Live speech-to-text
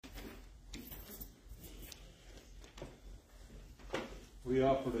We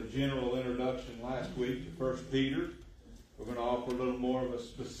offered a general introduction last week to 1 Peter. We're going to offer a little more of a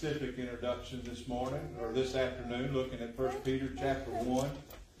specific introduction this morning, or this afternoon, looking at 1 Peter chapter 1,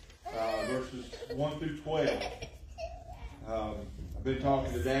 verses 1 through 12. I've been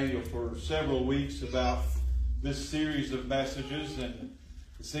talking to Daniel for several weeks about this series of messages, and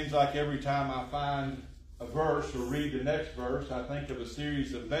it seems like every time I find a verse or read the next verse, I think of a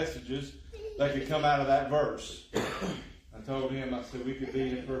series of messages that could come out of that verse. I told him, I said, we could be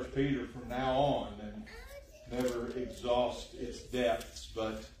in 1 Peter from now on and never exhaust its depths.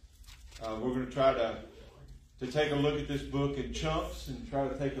 But we're going to try to take a look at this book in chunks and try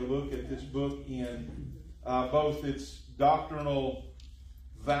to take a look at this book in both its doctrinal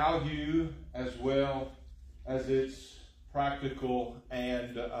value as well as its practical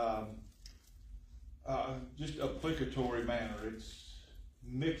and just applicatory manner. It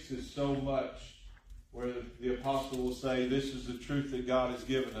mixes so much, where the apostle will say, this is the truth that God has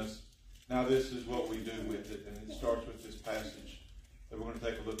given us. Now this is what we do with it. And it starts with this passage that we're going to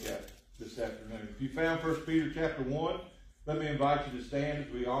take a look at this afternoon. If you found 1 Peter chapter 1, let me invite you to stand as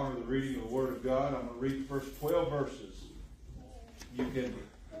we honor the reading of the Word of God. I'm going to read the first 12 verses. You can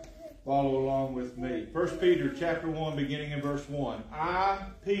follow along with me. 1 Peter chapter 1, beginning in verse 1. I,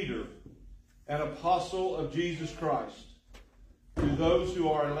 Peter, an apostle of Jesus Christ, to those who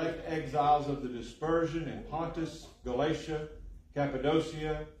are elect exiles of the dispersion in Pontus, Galatia,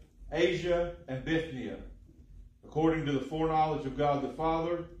 Cappadocia, Asia, and Bithynia, according to the foreknowledge of God the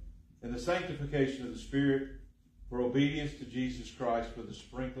Father and the sanctification of the Spirit, for obedience to Jesus Christ, for the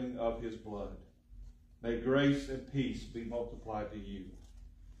sprinkling of his blood. May grace and peace be multiplied to you.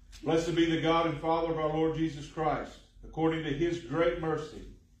 Blessed be the God and Father of our Lord Jesus Christ. According to his great mercy,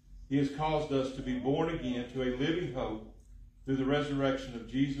 he has caused us to be born again to a living hope through the resurrection of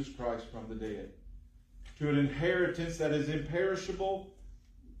Jesus Christ from the dead, to an inheritance that is imperishable,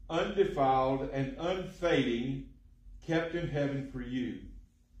 undefiled, and unfading, kept in heaven for you,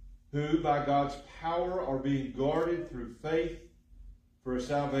 who by God's power are being guarded through faith for a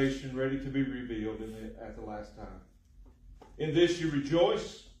salvation ready to be revealed at the last time. In this you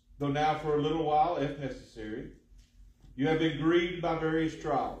rejoice, though now for a little while, if necessary, you have been grieved by various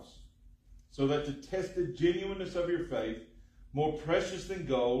trials, so that the tested genuineness of your faith, more precious than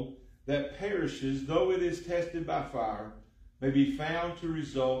gold, that perishes, though it is tested by fire, may be found to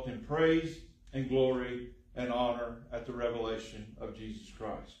result in praise and glory and honor at the revelation of Jesus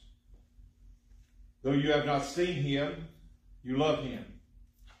Christ. Though you have not seen him, you love him.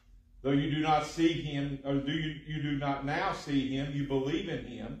 Though you do not see him, or you do not now see him, you believe in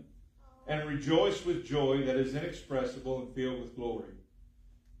him, and rejoice with joy that is inexpressible and filled with glory,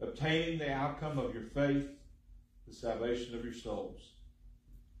 obtaining the outcome of your faith, the salvation of your souls.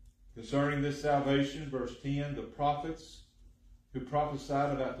 Concerning this salvation, verse 10, the prophets who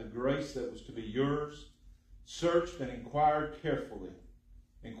prophesied about the grace that was to be yours searched and inquired carefully,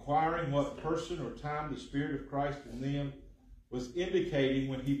 inquiring what person or time the Spirit of Christ in them was indicating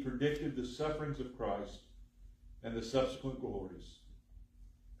when he predicted the sufferings of Christ and the subsequent glories.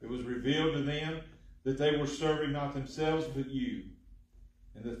 It was revealed to them that they were serving not themselves but you,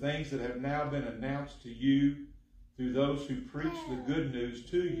 and the things that have now been announced to you through those who preach the good news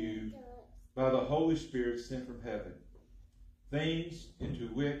to you by the Holy Spirit sent from heaven, things into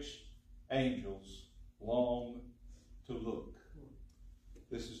which angels long to look.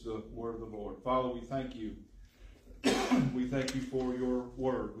 This is the word of the Lord. Father, we thank you. We thank you for your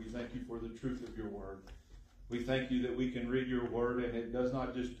word. We thank you for the truth of your word. We thank you that we can read your word and it does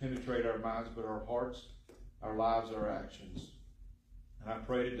not just penetrate our minds, but our hearts, our lives, our actions. And I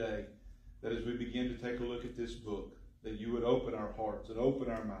pray today that as we begin to take a look at this book, that you would open our hearts and open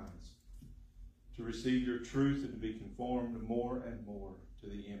our minds to receive your truth and to be conformed more and more to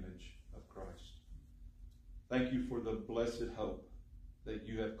the image of Christ. Thank you for the blessed hope that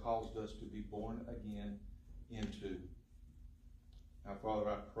you have caused us to be born again into. Now, Father,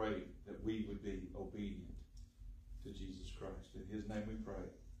 I pray that we would be obedient to Jesus Christ. In his name we pray.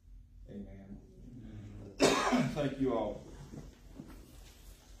 Amen. Thank you all.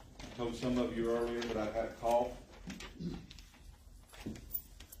 I told some of you earlier that I had a cough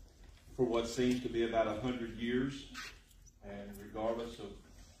for what seems to be about 100 years. And regardless of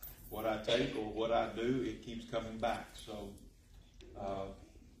what I take or what I do, it keeps coming back. So I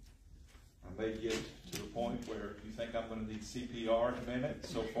may get to the point where you think I'm going to need CPR in a minute.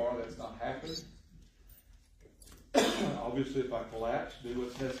 So far, that's not happened. Obviously, if I collapse, do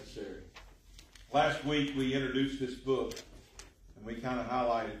what's necessary. Last week, we introduced this book, and we kind of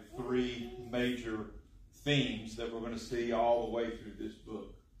highlighted three major themes that we're going to see all the way through this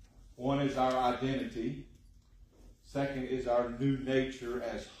book. One is our identity. Second is our new nature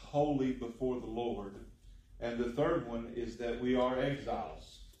as holy before the Lord. And the third one is that we are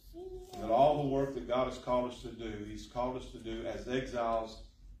exiles. That all the work that God has called us to do, He's called us to do as exiles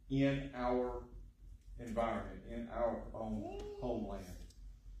in our environment, in our own homeland.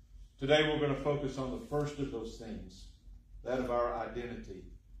 Today we're going to focus on the first of those things, that of our identity.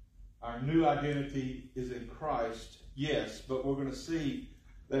 Our new identity is in Christ, yes, but we're going to see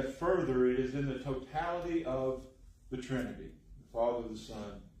that further it is in the totality of the Trinity, the Father, the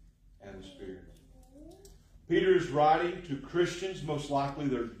Son, and the Spirit. Peter is writing to Christians, most likely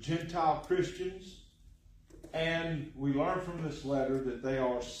they're Gentile Christians, and we learn from this letter that they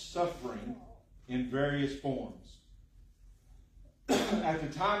are suffering in various forms. At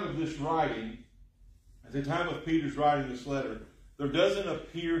the time of this writing, at the time of Peter's writing this letter, there doesn't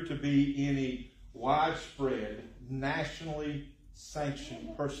appear to be any widespread, nationally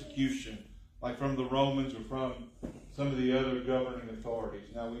sanctioned persecution like from the Romans or from some of the other governing authorities.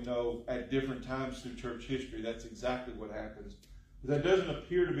 Now we know at different times through church history that's exactly what happens. But that doesn't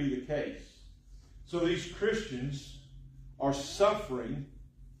appear to be the case. So these Christians are suffering.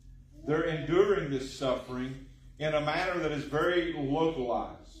 They're enduring this suffering in a manner that is very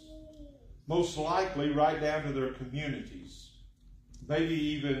localized. Most likely right down to their communities. Maybe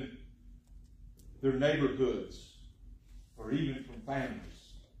even their neighborhoods. Or even from families.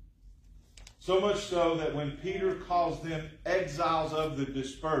 So much so that when Peter calls them exiles of the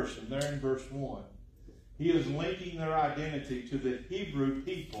dispersion, there in verse 1, he is linking their identity to the Hebrew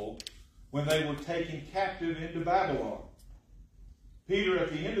people when they were taken captive into Babylon. Peter,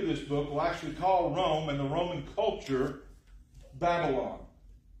 at the end of this book, will actually call Rome and the Roman culture Babylon,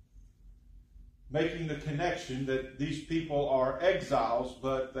 making the connection that these people are exiles,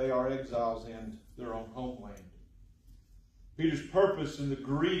 but they are exiles in their own homeland. Peter's purpose in the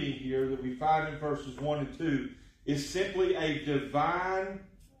greeting here that we find in verses 1 and 2 is simply a divine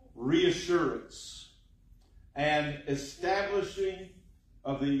reassurance and establishing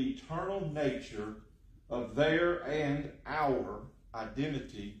of the eternal nature of their and our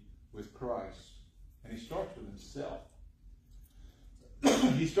identity with Christ. And he starts with himself.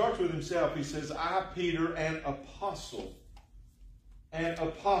 He starts with himself. He says, I, Peter, an apostle. An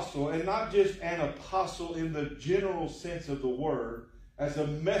apostle, and not just an apostle in the general sense of the word, as a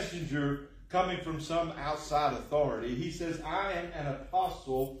messenger coming from some outside authority. He says, I am an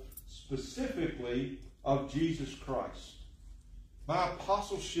apostle specifically of Jesus Christ. My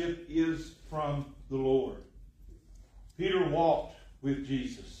apostleship is from the Lord. Peter walked with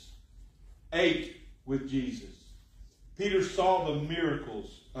Jesus, ate with Jesus. Peter saw the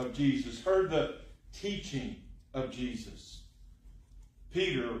miracles of Jesus, heard the teaching of Jesus.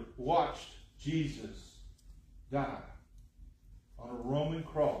 Peter watched Jesus die on a Roman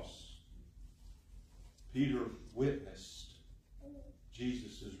cross. Peter witnessed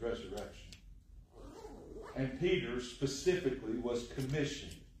Jesus' resurrection. And Peter specifically was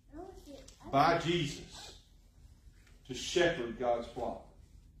commissioned by Jesus to shepherd God's flock,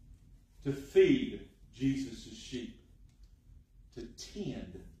 to feed Jesus' sheep, to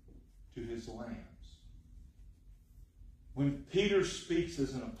tend to his lambs. When Peter speaks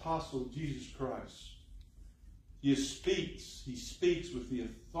as an apostle of Jesus Christ, he speaks with the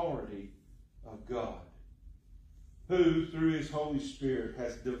authority of God, who, through his Holy Spirit,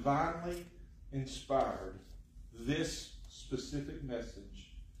 has divinely inspired this specific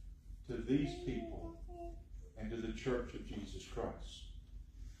message to these people and to the church of Jesus Christ.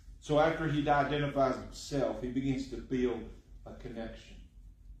 So after he identifies himself, he begins to build a connection.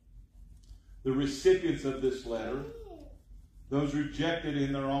 The recipients of this letter, those rejected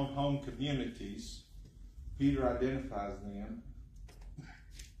in their own home communities, Peter identifies them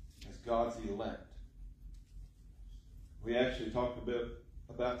as God's elect. We actually talked a bit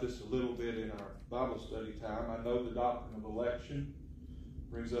about this a little bit in our Bible study time. I know the doctrine of election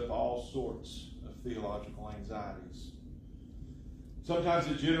brings up all sorts of theological anxieties. Sometimes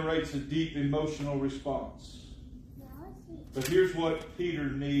it generates a deep emotional response. But here's what Peter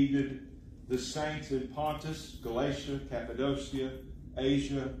needed the saints in Pontus, Galatia, Cappadocia,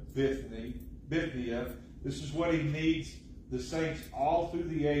 Asia, Bithynia. This is what he needs the saints all through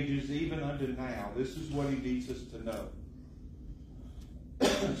the ages, even unto now. This is what he needs us to know.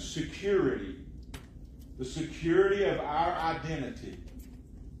 Security. The security of our identity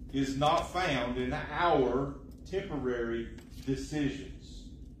is not found in our temporary decisions.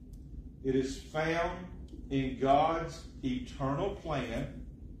 It is found in God's eternal plan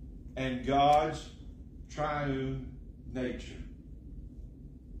and God's triune nature.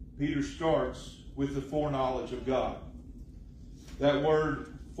 Peter starts with the foreknowledge of God. That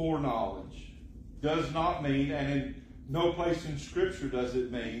word foreknowledge does not mean, and in No place in Scripture does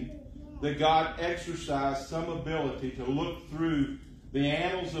it mean that God exercised some ability to look through the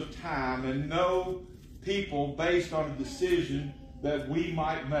annals of time and know people based on a decision that we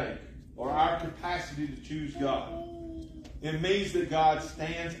might make or our capacity to choose God. It means that God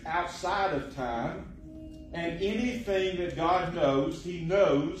stands outside of time, and anything that God knows, He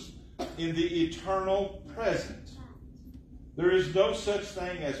knows in the eternal present. There is no such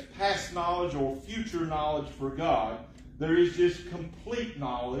thing as past knowledge or future knowledge for God. There is just complete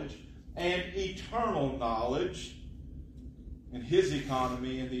knowledge and eternal knowledge in His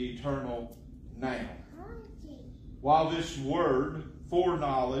economy in the eternal now. While this word,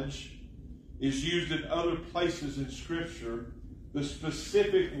 foreknowledge, is used in other places in Scripture, the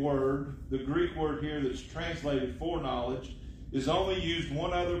specific word, the Greek word here that's translated foreknowledge, is only used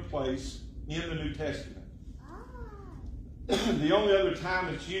one other place in the New Testament. The only other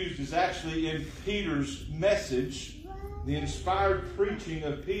time it's used is actually in Peter's message, the inspired preaching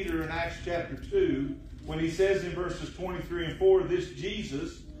of Peter in Acts chapter 2, when he says in verses 23 and 4, this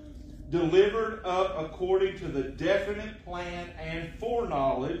Jesus, delivered up according to the definite plan and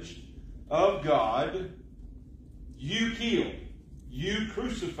foreknowledge of God, you killed, you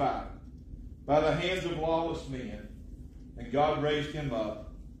crucified by the hands of lawless men, and God raised Him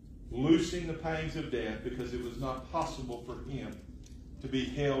up, loosing the pains of death, because it was not possible for Him to be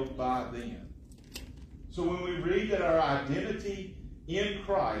held by them. So when we read that our identity in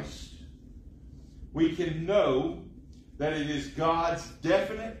Christ, we can know that it is God's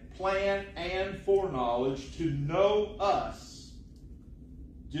definite plan and foreknowledge to know us,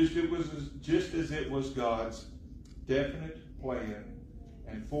 just as it was God's definite plan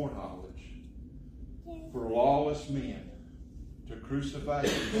and foreknowledge for lawless men to crucify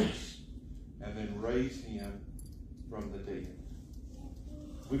Jesus and then raise Him from the dead.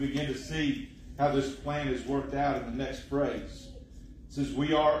 We begin to see how this plan is worked out in the next phrase. It says,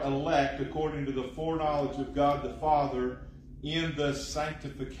 we are elect according to the foreknowledge of God the Father in the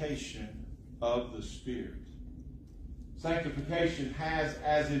sanctification of the Spirit. Sanctification has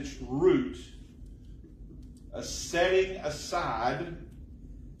as its root a setting aside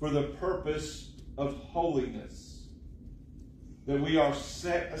for the purpose of holiness. That we are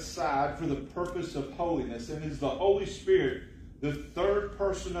set aside for the purpose of holiness. And it is the Holy Spirit, the third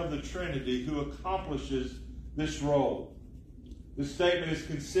person of the Trinity, who accomplishes this role. This statement is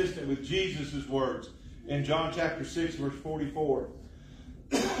consistent with Jesus' words in John chapter 6, verse 44.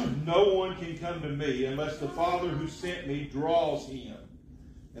 No one can come to me unless the Father who sent me draws him,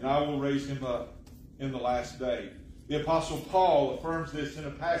 and I will raise him up in the last day. The Apostle Paul affirms this in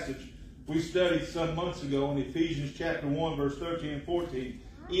a passage we studied some months ago in Ephesians chapter 1, verse 13 and 14.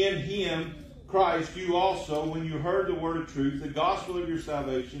 In Him, Christ, you also, when you heard the word of truth, the gospel of your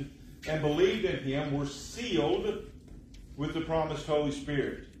salvation, and believed in Him, were sealed with the promised Holy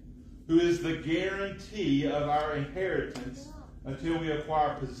Spirit, who is the guarantee of our inheritance until we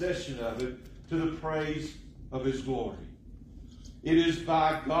acquire possession of it, to the praise of His glory. It is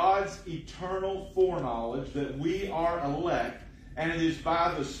by God's eternal foreknowledge that we are elect, and it is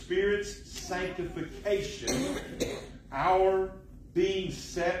by the Spirit's sanctification, our being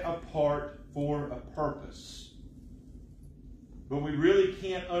set apart for a purpose. But we really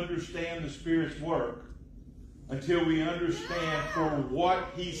can't understand the Spirit's work until we understand for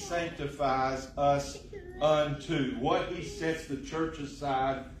what He sanctifies us unto, what He sets the church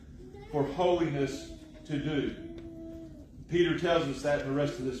aside for holiness to do. Peter tells us that in the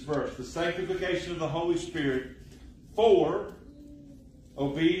rest of this verse. The sanctification of the Holy Spirit for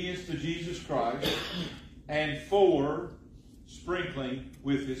obedience to Jesus Christ and for sprinkling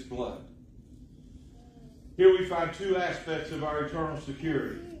with His blood. Here we find two aspects of our eternal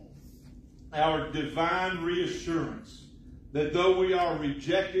security. Our divine reassurance that though we are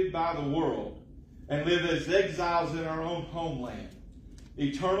rejected by the world and live as exiles in our own homeland,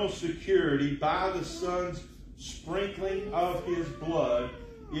 eternal security by the Son's sprinkling of His blood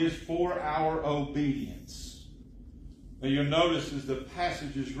is for our obedience. Now you'll notice as the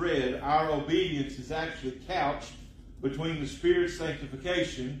passage is read, our obedience is actually couched between the Spirit's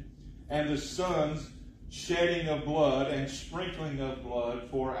sanctification and the Son's shedding of blood and sprinkling of blood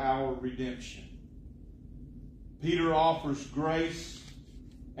for our redemption. Peter offers grace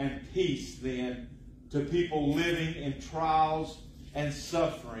and peace then to people living in trials and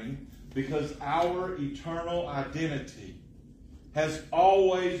suffering, because our eternal identity has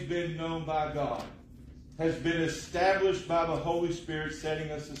always been known by God, has been established by the Holy Spirit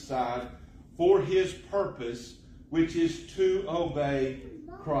setting us aside for His purpose, which is to obey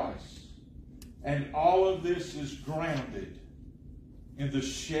Christ. And all of this is grounded in the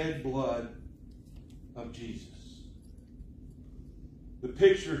shed blood of Jesus. The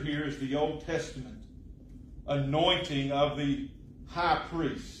picture here is the Old Testament anointing of the high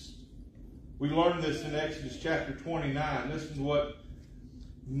priest. We learned this in Exodus chapter 29. Listen to what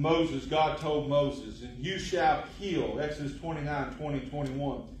God told Moses. And you shall kill, Exodus 29, 20,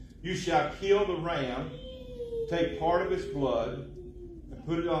 21. You shall kill the ram, take part of its blood, and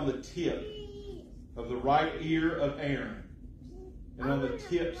put it on the tip of the right ear of Aaron, and on the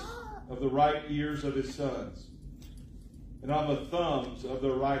tips of the right ears of his sons, and on the thumbs of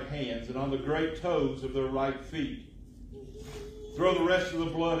their right hands, and on the great toes of their right feet. Throw the rest of the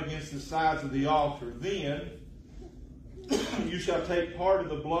blood against the sides of the altar. Then you shall take part of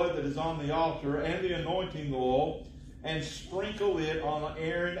the blood that is on the altar and the anointing oil, and sprinkle it on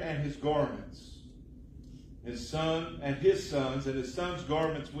Aaron and his garments, his son and his sons, and his sons'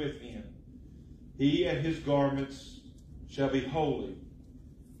 garments with him. He and his garments shall be holy,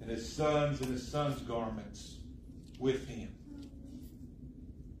 and his sons and his sons' garments with him.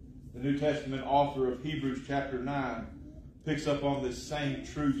 The New Testament author of Hebrews chapter 9 picks up on this same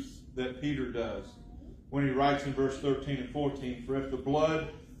truth that Peter does when he writes in verse 13 and 14, for if the blood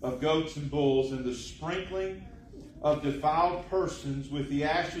of goats and bulls and the sprinkling of defiled persons with the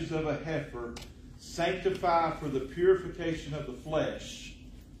ashes of a heifer sanctify for the purification of the flesh,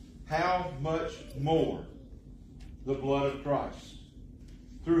 how much more the blood of Christ,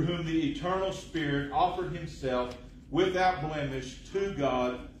 through whom the eternal Spirit offered himself without blemish to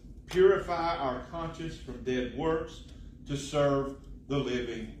God, purify our conscience from dead works to serve the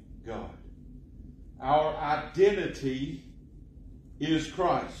living God. Our identity is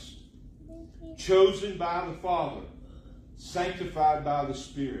Christ, chosen by the Father, sanctified by the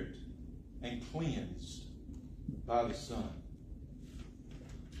Spirit, and cleansed by the Son.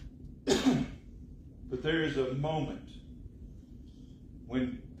 But there is a moment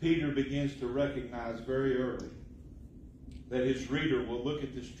when Peter begins to recognize very early that his reader will look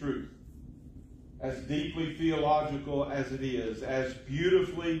at this truth, as deeply theological as it is, as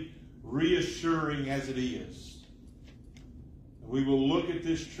beautifully reassuring as it is. We will look at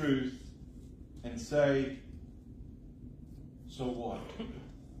this truth and say, so what?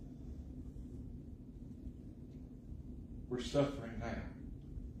 We're suffering now.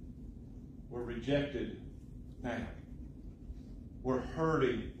 We're rejected now. We're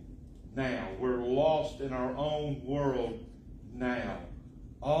hurting now. We're lost in our own world now.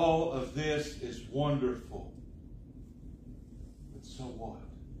 All of this is wonderful. But so what?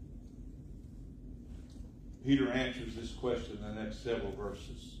 Peter answers this question in the next several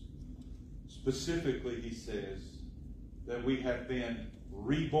verses. Specifically, he says that we have been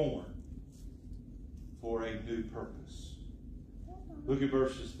reborn for a new purpose. Look at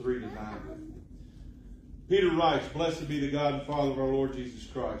verses 3 to 9 with me. Peter writes, blessed be the God and Father of our Lord Jesus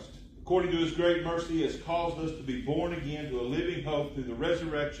Christ. According to his great mercy, he has caused us to be born again to a living hope through the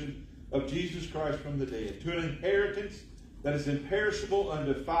resurrection of Jesus Christ from the dead, to an inheritance that is imperishable,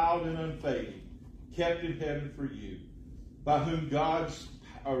 undefiled, and unfading, kept in heaven for you, by whom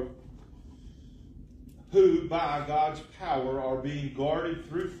by God's power are being guarded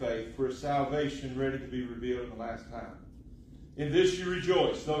through faith for a salvation ready to be revealed in the last time. In this you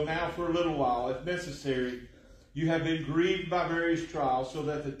rejoice, though now for a little while, if necessary, you have been grieved by various trials, so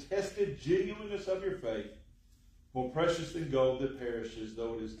that the tested genuineness of your faith, more precious than gold that perishes,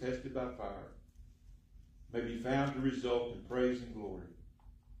 though it is tested by fire, may be found to result in praise and glory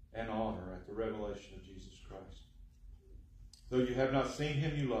and honor at the revelation of Jesus Christ. Though you have not seen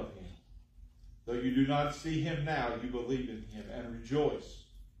him, you love him. Though you do not see him now, you believe in him and rejoice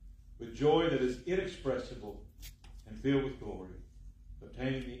with joy that is inexpressible and filled with glory,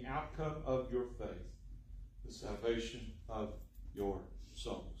 obtaining the outcome of your faith, the salvation of your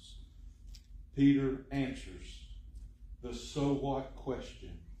souls. Peter answers the so what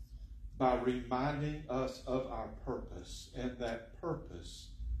question by reminding us of our purpose, and that purpose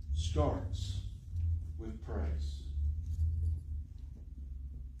starts with praise.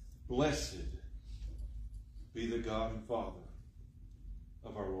 Blessed be the God and Father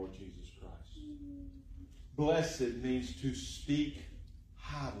of our Lord Jesus Christ. Blessed means to speak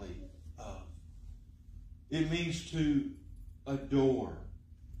highly of. It means to adore.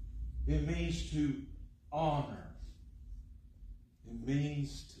 It means to honor. It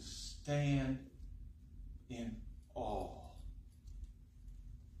means to stand in awe.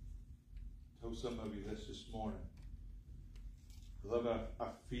 I told some of you this morning. Beloved, I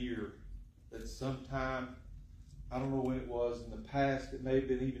fear that sometime, I don't know when it was in the past, it may have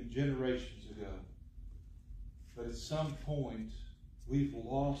been even generations ago, but at some point we've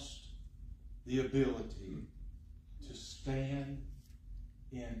lost the ability to stand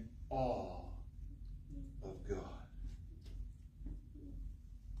in awe of God.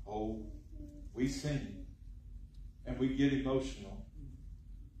 Oh, we sing and we get emotional.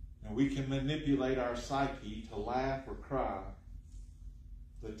 And we can manipulate our psyche to laugh or cry.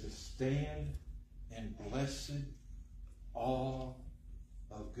 But to stand in blessed awe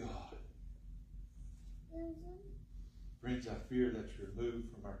of God. Friends, I fear that's removed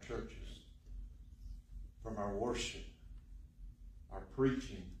from our churches, from our worship, our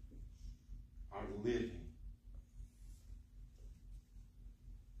preaching, our living.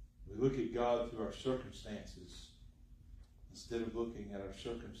 We look at God through our circumstances instead of looking at our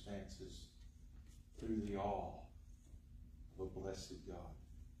circumstances through the awe of a blessed God.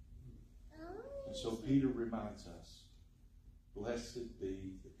 And so Peter reminds us, blessed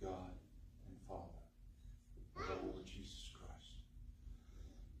be the God and Father of our Lord Jesus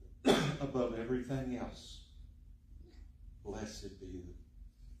Christ. Above everything else, blessed be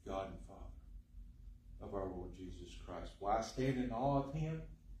the God and Father of our Lord Jesus Christ. Why stand in awe of Him?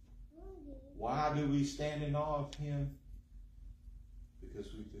 Why do we stand in awe of Him?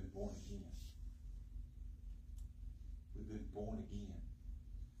 Because we've been born again. We've been born again.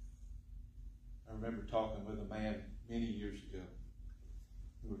 I remember talking with a man many years ago.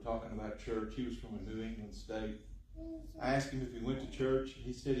 We were talking about church. He was from a New England state. I asked him if he went to church.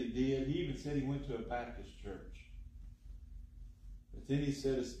 He said he did. He even said he went to a Baptist church. But then he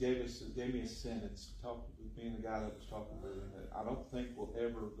said, gave me a sentence, talked with me and the guy that was talking with him, that I don't think will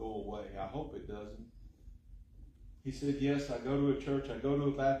ever go away. I hope it doesn't. He said, yes, I go to a church. I go to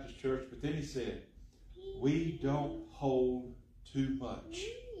a Baptist church. But then he said, we don't hold too much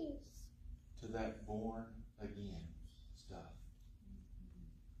to that born again stuff.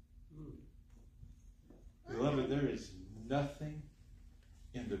 Beloved, there is nothing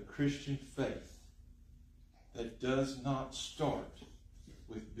in the Christian faith that does not start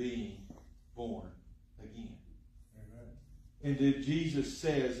with being born again. Amen. And Jesus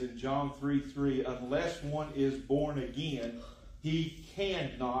says in John 3:3, unless one is born again, he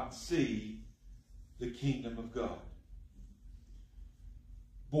cannot see the kingdom of God.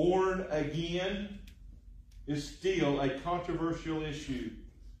 Born again is still a controversial issue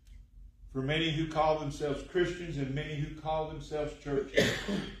for many who call themselves Christians and many who call themselves churches.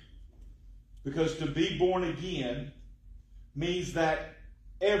 Because to be born again means that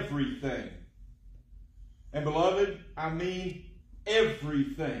everything, and beloved, I mean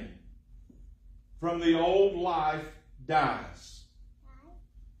everything, from the old life dies.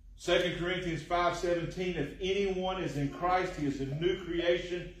 2 Corinthians 5:17, if anyone is in Christ, he is a new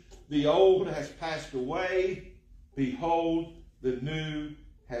creation. The old has passed away. Behold, the new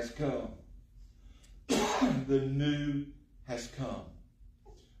has come. The new has come.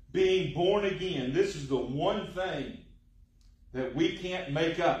 Being born again, this is the one thing that we can't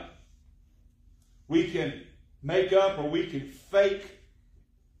make up. We can make up or we can fake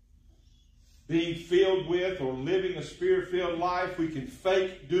being filled with or living a spirit-filled life. We can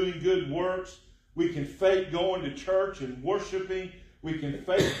fake doing good works. We can fake going to church and worshiping. We can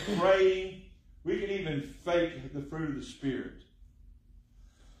fake praying. We can even fake the fruit of the Spirit.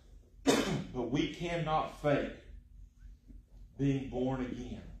 But we cannot fake being born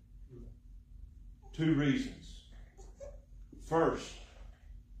again. 2 reasons. First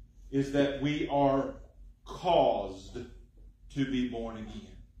is that we are caused to be born again.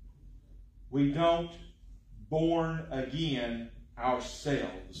 We don't born again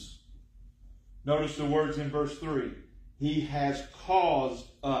ourselves. Notice the words in verse 3. He has caused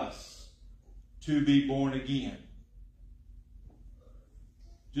us to be born again.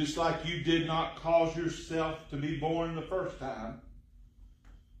 Just like you did not cause yourself to be born the first time,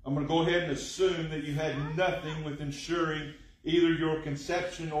 I'm going to go ahead and assume that you had nothing with ensuring either your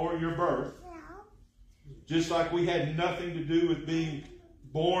conception or your birth. Just like we had nothing to do with being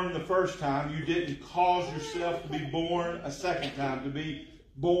born the first time, you didn't cause yourself to be born a second time, to be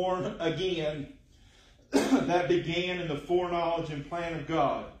born again. That began in the foreknowledge and plan of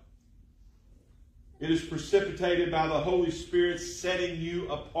God. It is precipitated by the Holy Spirit setting you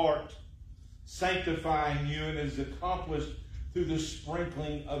apart, sanctifying you, and is accomplished through the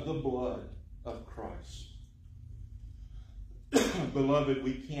sprinkling of the blood of Christ. Beloved,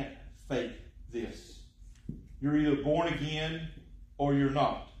 we can't fake this. You're either born again or you're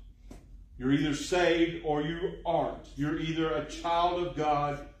not. You're either saved or you aren't. You're either a child of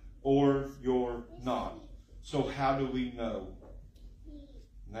God or you're not. So how do we know?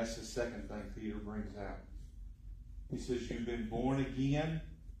 And that's the second thing Peter brings out. He says, you've been born again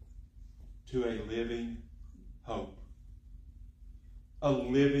to a living hope. A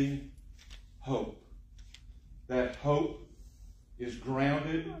living hope. That hope is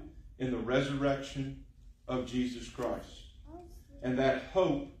grounded in the resurrection of Jesus Christ. And that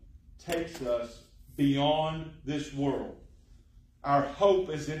hope takes us beyond this world. Our hope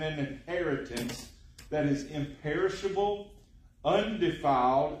is in an inheritance that is imperishable,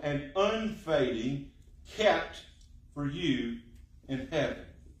 undefiled, and unfading, kept for you in heaven.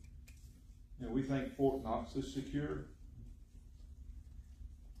 You know, we think Fort Knox is secure.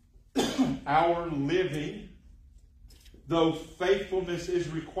 Our living, though faithfulness is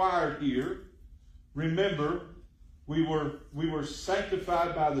required here, remember, we were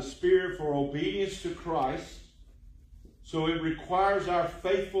sanctified by the Spirit for obedience to Christ. So it requires our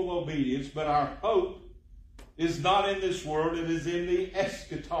faithful obedience, but our hope is not in this world. It is in the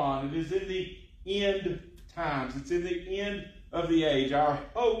eschaton. It is in the end times. It's in the end of the age. Our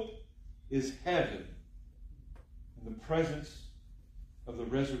hope is heaven in the presence of the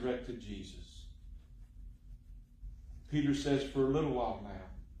resurrected Jesus. Peter says, for a little while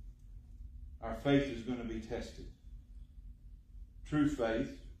now, our faith is going to be tested. True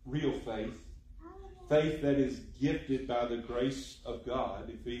faith, real faith, faith that is gifted by the grace of God.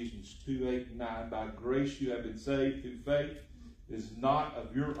 Ephesians 2:8-9. By grace you have been saved through faith. It is not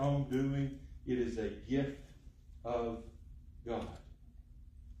of your own doing. It is a gift of God.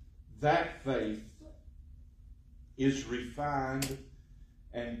 That faith is refined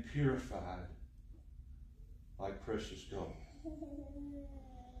and purified like precious gold.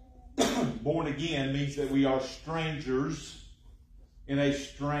 Born again means that we are strangers in a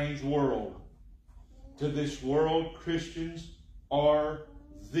strange world. To this world, Christians are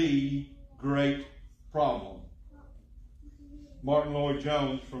the great problem. Martin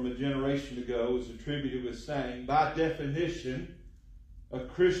Lloyd-Jones, from a generation ago, is attributed with saying, by definition, a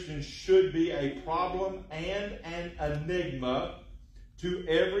Christian should be a problem and an enigma to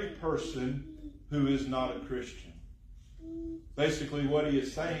every person who is not a Christian. Basically, what he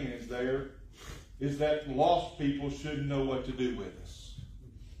is saying is that lost people shouldn't know what to do with us.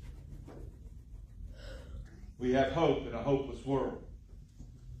 We have hope in a hopeless world.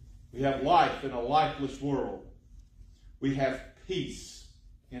 We have life in a lifeless world. We have peace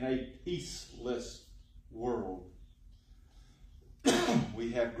in a peaceless world.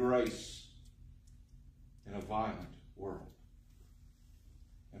 We have grace in a violent world.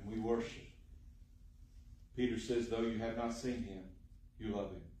 And we worship. Peter says, though you have not seen him, you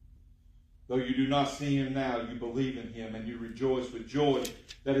love him. Though you do not see him now, you believe in him and you rejoice with joy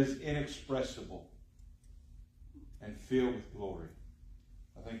that is inexpressible and filled with glory.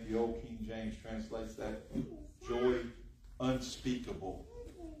 I think the old King James translates that joy unspeakable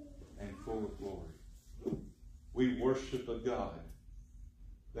and full of glory. We worship a God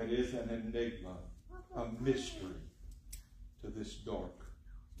that is an enigma, a mystery to this dark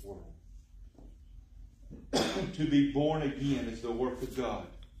world. To be born again is the work of God.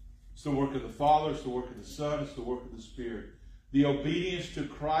 It's the work of the Father, it's the work of the Son, it's the work of the Spirit. The obedience to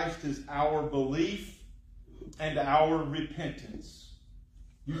Christ is our belief and our repentance.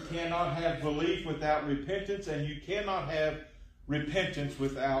 You cannot have belief without repentance, and you cannot have repentance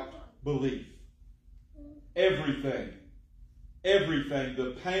without belief. Everything,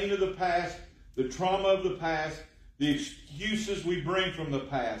 the pain of the past, the trauma of the past, the excuses we bring from the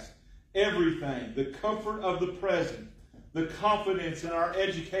past, everything, the comfort of the present, the confidence in our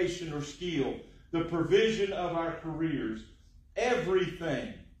education or skill, the provision of our careers,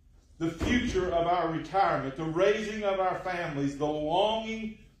 everything, the future of our retirement, the raising of our families, the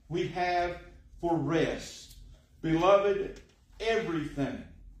longing we have for rest. Beloved, everything.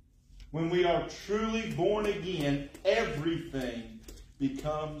 When we are truly born again, everything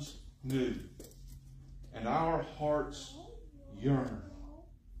becomes new. And our hearts yearn.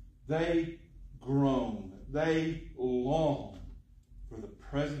 They groan. They long for the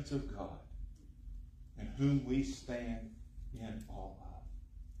presence of God, in whom we stand in awe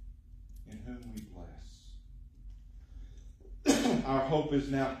of, in whom we bless. Our hope is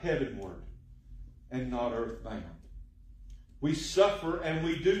now heavenward and not earthbound. We suffer, and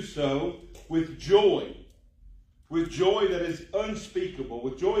we do so with joy that is unspeakable,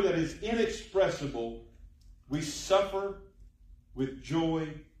 with joy that is inexpressible. We suffer with joy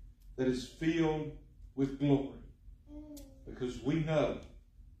that is filled with glory, because we know,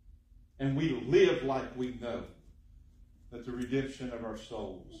 and we live like we know, that the redemption of our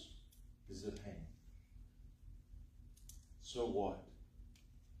souls is at hand. So what?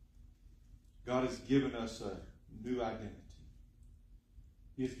 God has given us a new identity.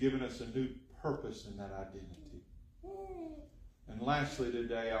 He has given us a new purpose in that identity. And lastly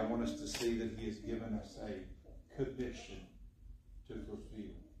today, I want us to see that He has given us a commission to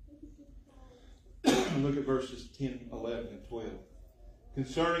fulfill. Look at verses 10, 11, and 12.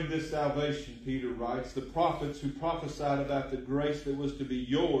 Concerning this salvation, Peter writes, the prophets who prophesied about the grace that was to be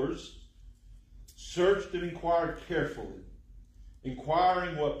yours searched and inquired carefully,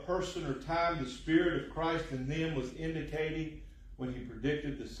 inquiring what person or time the Spirit of Christ in them was indicating when he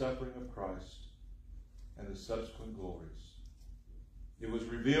predicted the suffering of Christ and the subsequent glories. It was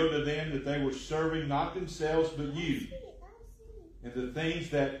revealed to them that they were serving not themselves but you in the things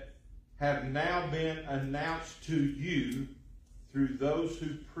that have now been announced to you through those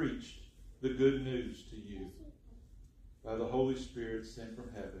who preached the good news to you by the Holy Spirit sent from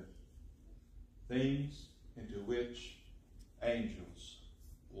heaven, things into which angels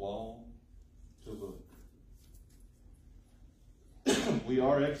long to look. We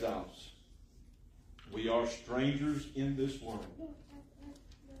are exiles. We are strangers in this world.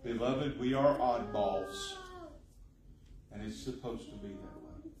 Beloved, we are oddballs. And it's supposed to be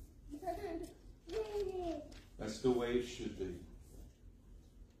that way. That's the way it should be.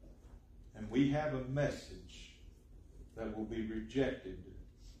 And we have a message that will be rejected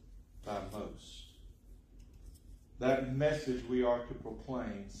by most. That message we are to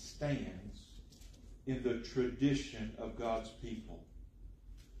proclaim stands in the tradition of God's people.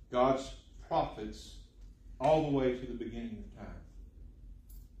 God's prophets all the way to the beginning of time.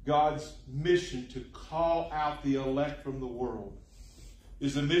 God's mission to call out the elect from the world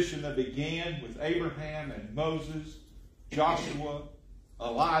is a mission that began with Abraham and Moses, Joshua,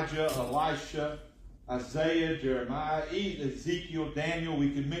 Elijah, Elisha, Isaiah, Jeremiah, Ezekiel, Daniel.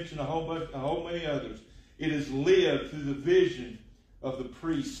 We could mention a whole many others. It has lived through the vision of the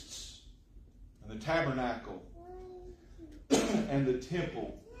priests and the tabernacle and the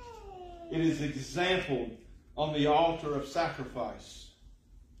temple. It is exampled on the altar of sacrifice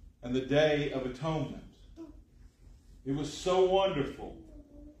and the Day of Atonement. It was so wonderful.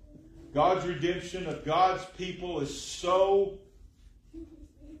 God's redemption of God's people is so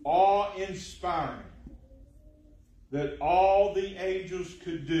awe-inspiring that all the angels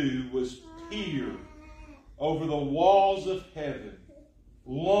could do was peer over the walls of heaven,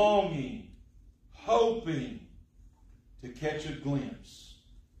 longing, hoping to catch a glimpse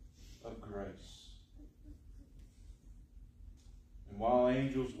of grace. And while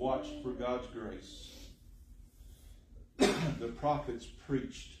angels watched for God's grace, the prophets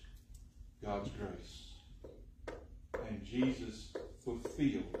preached God's grace. And Jesus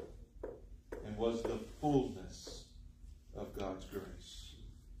fulfilled and was the fullness of God's grace.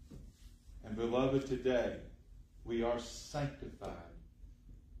 And beloved, today we are sanctified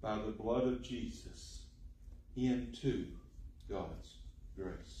by the blood of Jesus into God's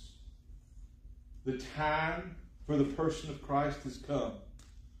grace. The time for the person of Christ has come.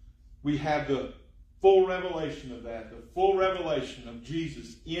 We have the full revelation of that, the full revelation of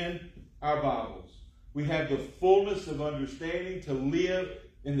Jesus in our Bibles. We have the fullness of understanding to live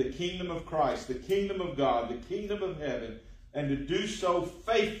in the kingdom of Christ, the kingdom of God, the kingdom of heaven, and to do so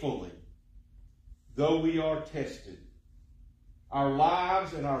faithfully, though we are tested. Our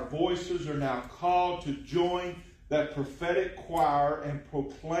lives and our voices are now called to join that prophetic choir and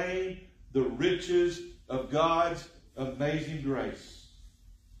proclaim the riches of God's amazing grace.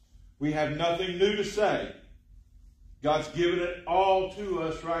 We have nothing new to say. God's given it all to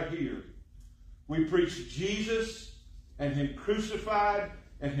us right here. We preach Jesus and Him crucified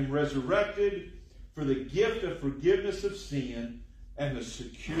and Him resurrected for the gift of forgiveness of sin and the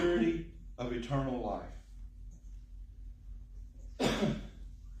security of eternal life.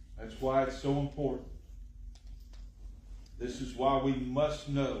 That's why it's so important. This is why we must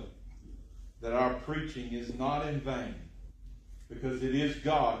know that our preaching is not in vain, because it is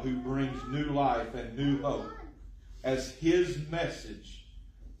God who brings new life and new hope as His message,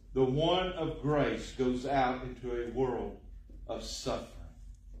 the one of grace, goes out into a world of suffering.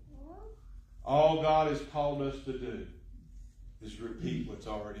 All God has called us to do is repeat what's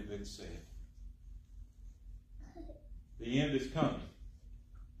already been said. The end is coming.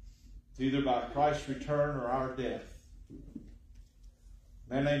 It's either by Christ's return or our death.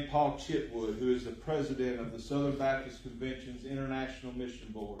 A man named Paul Chitwood, who is the president of the Southern Baptist Convention's International Mission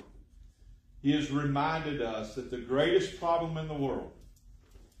Board, he has reminded us that the greatest problem in the world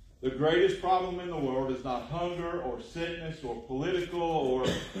is not hunger or sickness or political or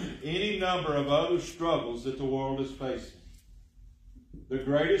any number of other struggles that the world is facing. The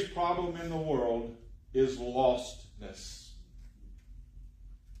greatest problem in the world is lostness.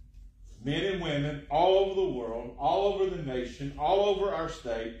 Men and women all over the world, all over the nation, all over our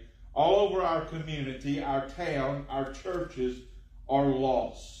state, all over our community, our town, our churches are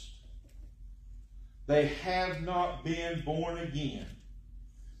lost. They have not been born again.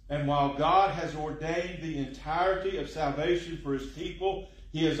 And while God has ordained the entirety of salvation for His people,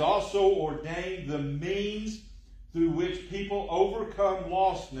 He has also ordained the means through which people overcome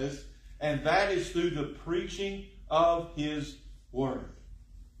lostness, and that is through the preaching of His Word.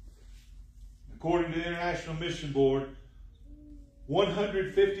 According to the International Mission Board,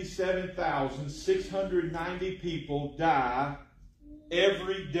 157,690 people die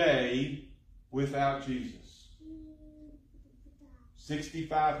every day without Jesus.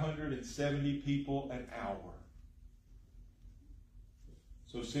 6,570 people an hour.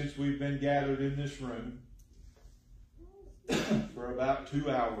 So since we've been gathered in this room for about 2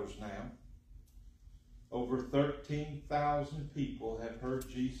 hours now, over 13,000 people have heard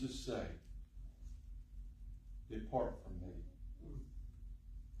Jesus say, "Depart from me.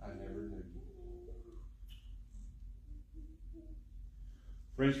 I never knew you."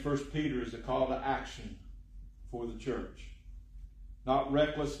 Friends, 1 Peter is a call to action for the church. Not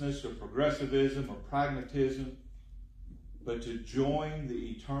recklessness or progressivism or pragmatism, but to join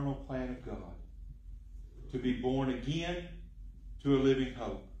the eternal plan of God. To be born again to a living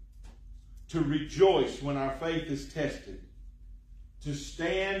hope. To rejoice when our faith is tested. To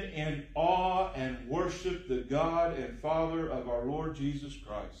stand in awe and worship the God and Father of our Lord Jesus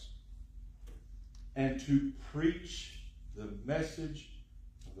Christ. And to preach the message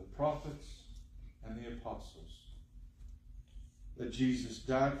of the prophets and the apostles. That Jesus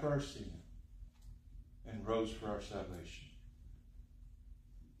died for our sin and rose for our salvation.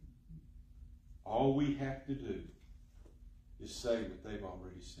 All we have to do is say what they've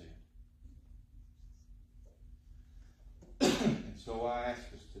already said. And so I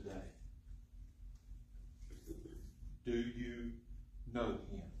ask us today, do you know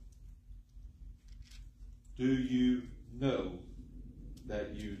Him? Do you know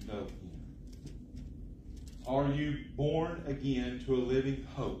that you know Him? Are you born again to a living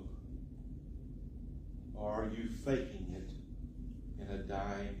hope? Or are you faking it in a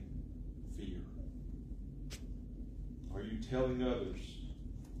dying fear? Are you telling others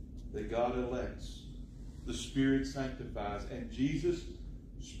that God elects, the Spirit sanctifies, and Jesus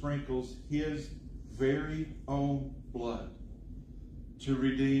sprinkles His very own blood to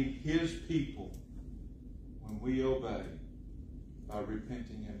redeem His people when we obey by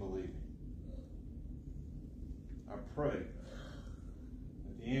repenting and believing? I pray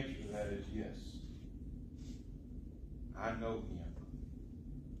that the answer to that is yes. I know Him.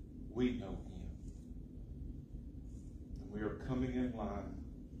 We know Him. And we are coming in line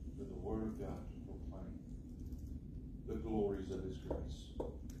with the Word of God to proclaim the glories of His grace.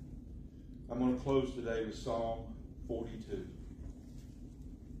 I'm going to close today with Psalm 42.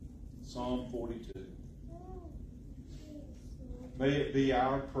 Psalm 42. May it be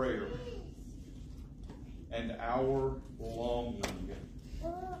our prayer and our longing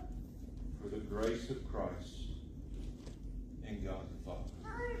for the grace of Christ in God the Father.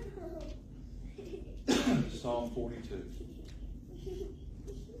 Psalm 42.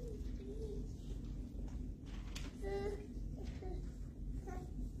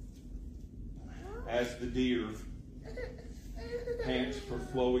 As the deer pants for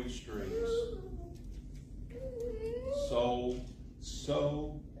flowing streams, so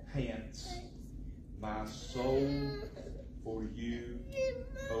pants my soul for you,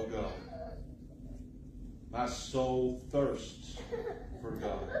 O God. My soul thirsts for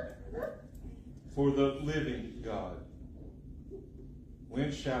God, for the living God.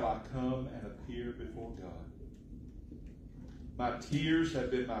 When shall I come and appear before God? My tears have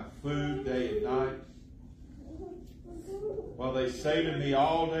been my food day and night, while they say to me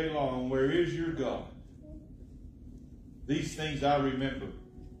all day long, where is your God? These things I remember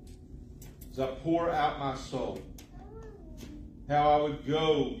as I pour out my soul, how I would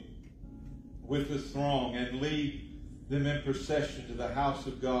go with the throng and lead them in procession to the house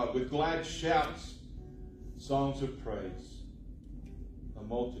of God with glad shouts, songs of praise, a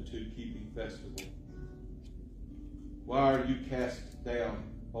multitude keeping festival. Why are you cast down,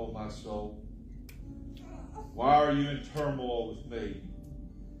 O my soul? Why are you in turmoil with me?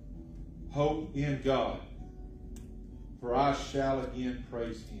 Hope in God, for I shall again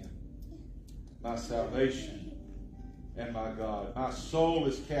praise Him, my salvation and my God. My soul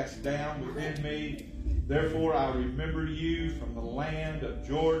is cast down within me. Therefore I remember you from the land of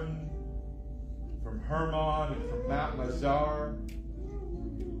Jordan, from Hermon and from Mount Mizar.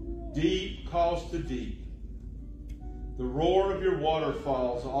 Deep calls to deep. The roar of your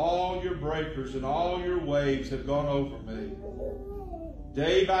waterfalls, all your breakers and all your waves have gone over me.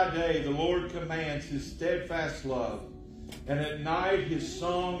 Day by day the Lord commands His steadfast love, and at night His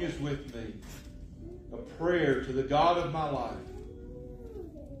song is with me, a prayer to the God of my life.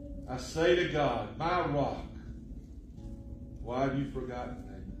 I say to God, my rock, why have you forgotten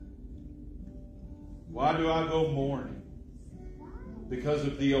me? Why do I go mourning? Because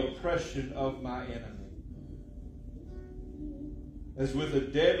of the oppression of my enemy. As with a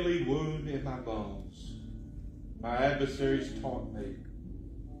deadly wound in my bones, my adversaries taunt me.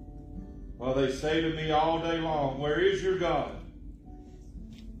 While they say to me all day long, where is your God?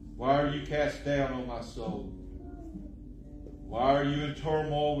 Why are you cast down, O my soul? Why are you in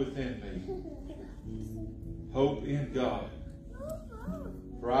turmoil within me? Hope in God,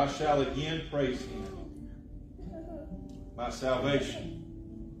 for I shall again praise Him, my salvation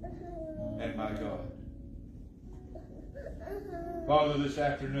and my God. Father, this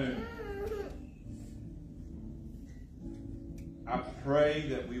afternoon, I pray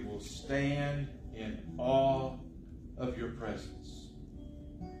that we will stand in awe of your presence.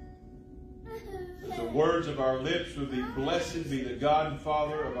 That the words of our lips would be, blessed be the God and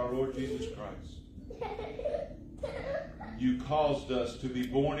Father of our Lord Jesus Christ. You caused us to be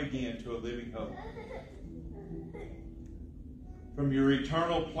born again to a living hope. From your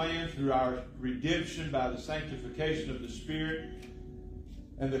eternal plan through our redemption by the sanctification of the Spirit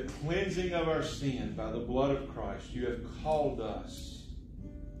and the cleansing of our sin by the blood of Christ, you have called us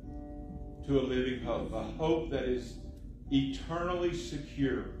to a living hope, a hope that is eternally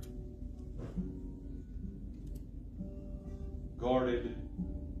secure, guarded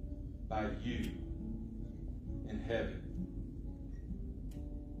by you in heaven.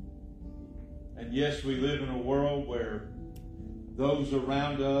 And yes, we live in a world where those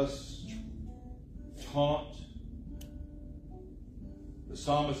around us taunt. The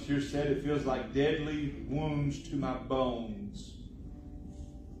psalmist here said, it feels like deadly wounds to my bones.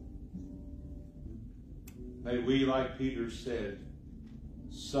 May we, like Peter said,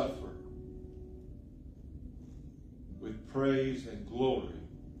 suffer with praise and glory,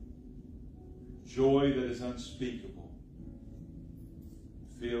 joy that is unspeakable,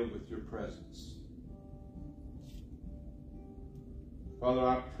 filled with your presence. Father,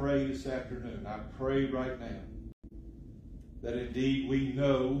 I pray this afternoon, I pray right now, that indeed we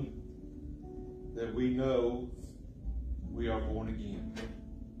know we are born again.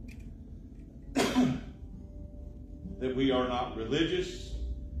 That we are not religious,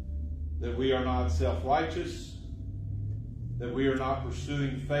 that we are not self-righteous, that we are not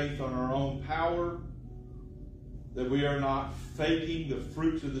pursuing faith on our own power, that we are not faking the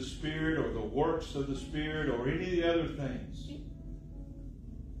fruits of the Spirit or the works of the Spirit or any of the other things.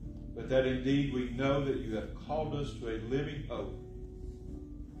 But that indeed we know that you have called us to a living hope.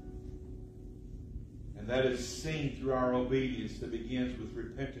 And that is seen through our obedience that begins with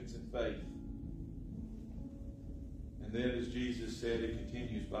repentance and faith. And then, as Jesus said, it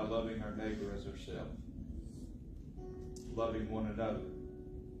continues by loving our neighbor as ourselves. Loving one another.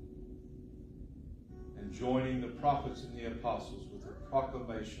 And joining the prophets and the apostles with the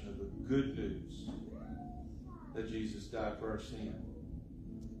proclamation of the good news that Jesus died for our sin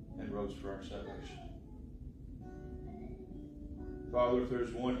and rose for our salvation. Father, if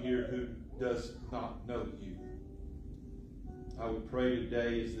there's one here who does not know you, I would pray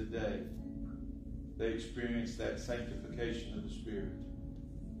today is the day they experience that sanctification of the Spirit.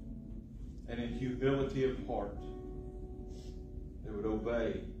 And in humility of heart, they would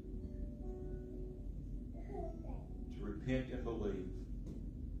obey, to repent and believe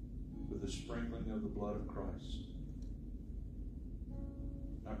with the sprinkling of the blood of Christ.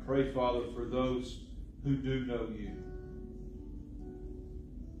 I pray, Father, for those who do know you.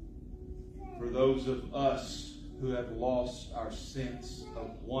 For those of us who have lost our sense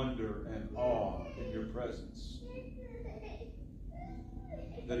of wonder and awe in your presence.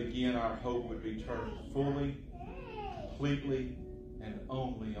 That again our hope would be turned fully, completely, and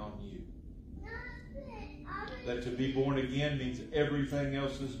only on you. That to be born again means everything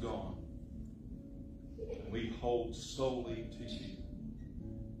else is gone. And we hold solely to you.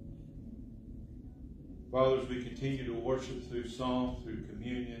 Father, as we continue to worship through song, through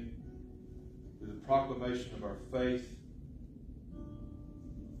communion, through the proclamation of our faith,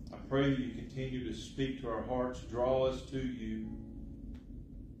 I pray that you continue to speak to our hearts, draw us to you,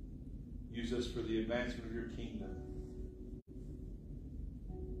 use us for the advancement of your kingdom,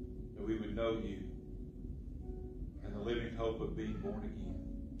 that we would know you and the living hope of being born again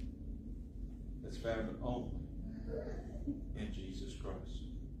that's found only in Jesus Christ.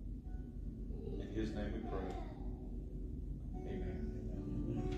 In his name we pray. Amen.